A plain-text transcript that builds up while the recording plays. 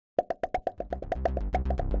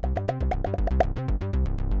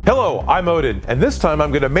Hello, I'm Odin, and this time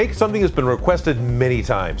I'm going to make something that's been requested many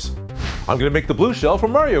times. I'm going to make the blue shell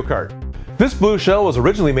from Mario Kart. This blue shell was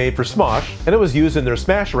originally made for Smosh, and it was used in their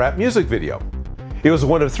Smash Rap music video. It was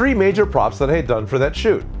one of 3 major props that I had done for that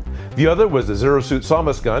shoot. The other was the Zero Suit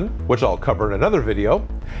Samus gun, which I'll cover in another video,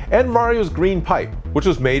 and Mario's green pipe, which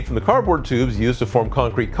was made from the cardboard tubes used to form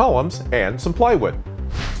concrete columns and some plywood.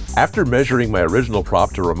 After measuring my original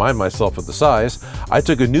prop to remind myself of the size, I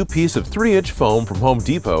took a new piece of 3-inch foam from Home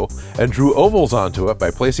Depot and drew ovals onto it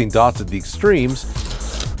by placing dots at the extremes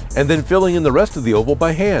and then filling in the rest of the oval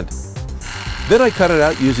by hand. Then I cut it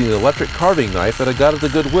out using an electric carving knife that I got at the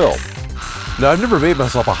Goodwill. Now, I've never made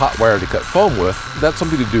myself a hot wire to cut foam with. That's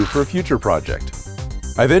something to do for a future project.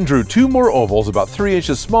 I then drew 2 more ovals about 3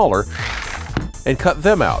 inches smaller and cut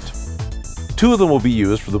them out. 2 of them will be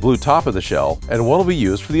used for the blue top of the shell, and 1 will be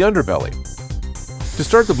used for the underbelly. To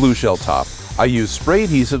start the blue shell top, I used spray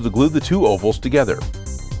adhesive to glue the 2 ovals together.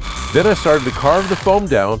 Then I started to carve the foam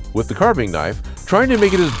down with the carving knife, trying to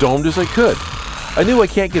make it as domed as I could. I knew I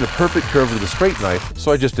can't get a perfect curve with a straight knife,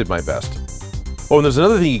 so I just did my best. Oh, and there's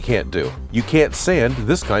another thing you can't do. You can't sand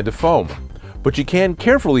this kind of foam, but you can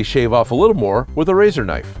carefully shave off a little more with a razor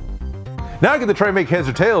knife. Now I get to try and make heads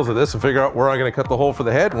or tails of this and figure out where I'm going to cut the hole for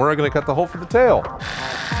the head and where I'm going to cut the hole for the tail.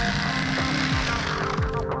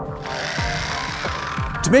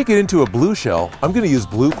 To make it into a blue shell, I'm going to use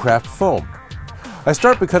blue craft foam. I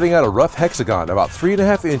start by cutting out a rough hexagon about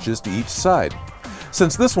 3.5 inches to each side.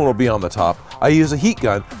 Since this one will be on the top, I use a heat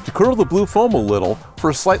gun to curl the blue foam a little for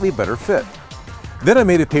a slightly better fit. Then I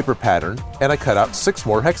made a paper pattern and I cut out 6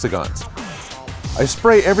 more hexagons. I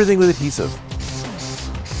spray everything with adhesive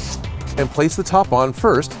and place the top on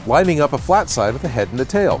first, lining up a flat side with the head and the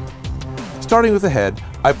tail. Starting with the head,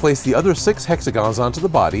 I place the other 6 hexagons onto the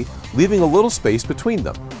body, leaving a little space between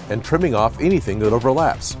them and trimming off anything that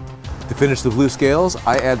overlaps. To finish the blue scales,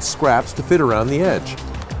 I add scraps to fit around the edge.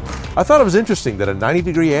 I thought it was interesting that a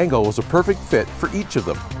 90-degree angle was a perfect fit for each of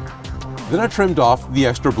them. Then I trimmed off the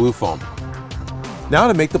extra blue foam. Now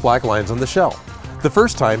to make the black lines on the shell. The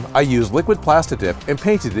first time, I used liquid Plastidip and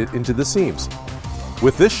painted it into the seams.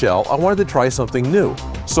 With this shell, I wanted to try something new,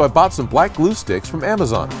 so I bought some black glue sticks from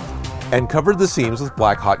Amazon and covered the seams with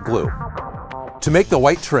black hot glue. To make the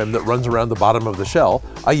white trim that runs around the bottom of the shell,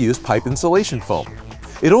 I used pipe insulation foam.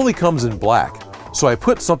 It only comes in black, so I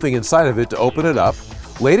put something inside of it to open it up,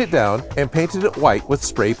 laid it down, and painted it white with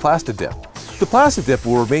spray Plastidip. The Plastidip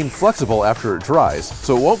will remain flexible after it dries,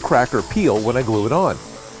 so it won't crack or peel when I glue it on.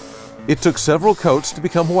 It took several coats to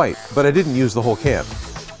become white, but I didn't use the whole can.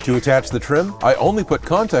 To attach the trim, I only put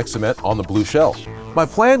contact cement on the blue shell. My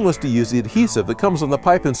plan was to use the adhesive that comes on the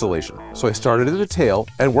pipe insulation, so I started at the tail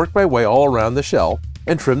and worked my way all around the shell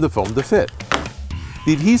and trimmed the foam to fit.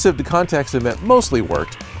 The adhesive to contact cement mostly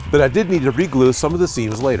worked, but I did need to re-glue some of the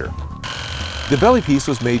seams later. The belly piece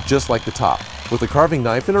was made just like the top, with a carving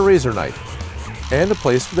knife and a razor knife, and a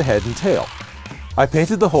place for the head and tail. I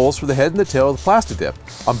painted the holes for the head and the tail with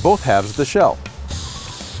Plastidip on both halves of the shell.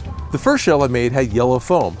 The first shell I made had yellow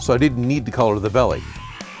foam, so I didn't need to color the belly.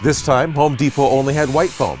 This time, Home Depot only had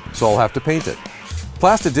white foam, so I'll have to paint it.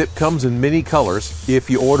 Plastidip comes in many colors if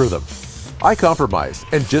you order them. I compromised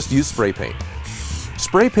and just used spray paint.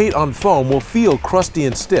 Spray paint on foam will feel crusty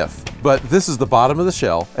and stiff, but this is the bottom of the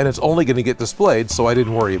shell and it's only going to get displayed, so I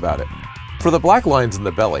didn't worry about it. For the black lines in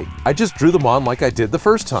the belly, I just drew them on like I did the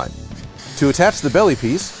first time. To attach the belly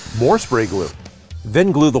piece, more spray glue.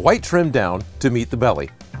 Then glue the white trim down to meet the belly.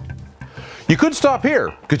 You could stop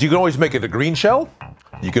here, because you can always make it a green shell.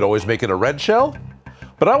 You could always make it a red shell.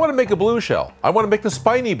 But I want to make a blue shell. I want to make the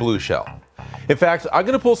spiny blue shell. In fact, I'm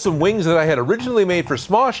going to pull some wings that I had originally made for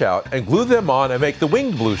Smosh out and glue them on and make the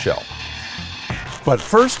winged blue shell. But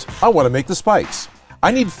first, I want to make the spikes.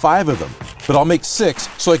 I need 5 of them, but I'll make 6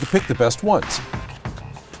 so I can pick the best ones.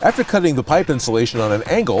 After cutting the pipe insulation on an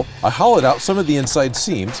angle, I hollowed out some of the inside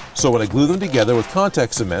seams, so when I glue them together with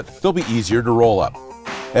contact cement, they'll be easier to roll up.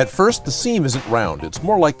 At first, the seam isn't round, it's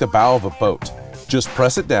more like the bow of a boat. Just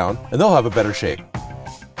press it down and they'll have a better shape.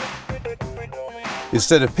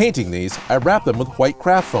 Instead of painting these, I wrap them with white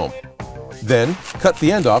craft foam. Then, cut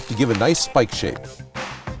the end off to give a nice spike shape.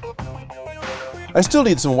 I still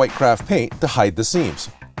need some white craft paint to hide the seams.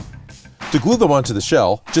 To glue them onto the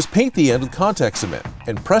shell, just paint the end with contact cement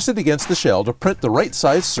and press it against the shell to print the right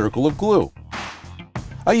size circle of glue.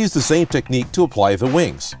 I use the same technique to apply the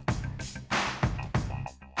wings.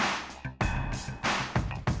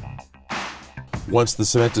 Once the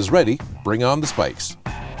cement is ready, bring on the spikes.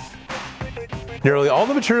 Nearly all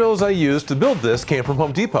the materials I used to build this came from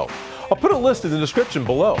Home Depot. I'll put a list in the description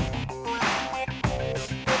below.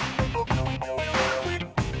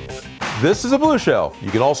 This is a blue shell.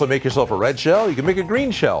 You can also make yourself a red shell. You can make a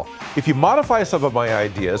green shell. If you modify some of my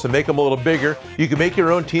ideas and make them a little bigger, you can make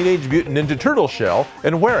your own Teenage Mutant Ninja Turtle shell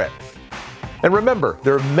and wear it. And remember,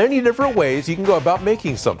 there are many different ways you can go about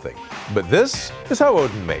making something. But this is how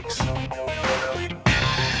Odin makes.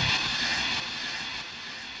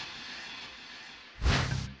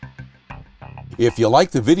 If you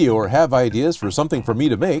like the video or have ideas for something for me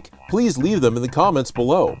to make, please leave them in the comments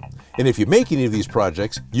below. And if you make any of these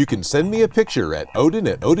projects, you can send me a picture at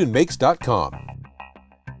odin@odinmakes.com.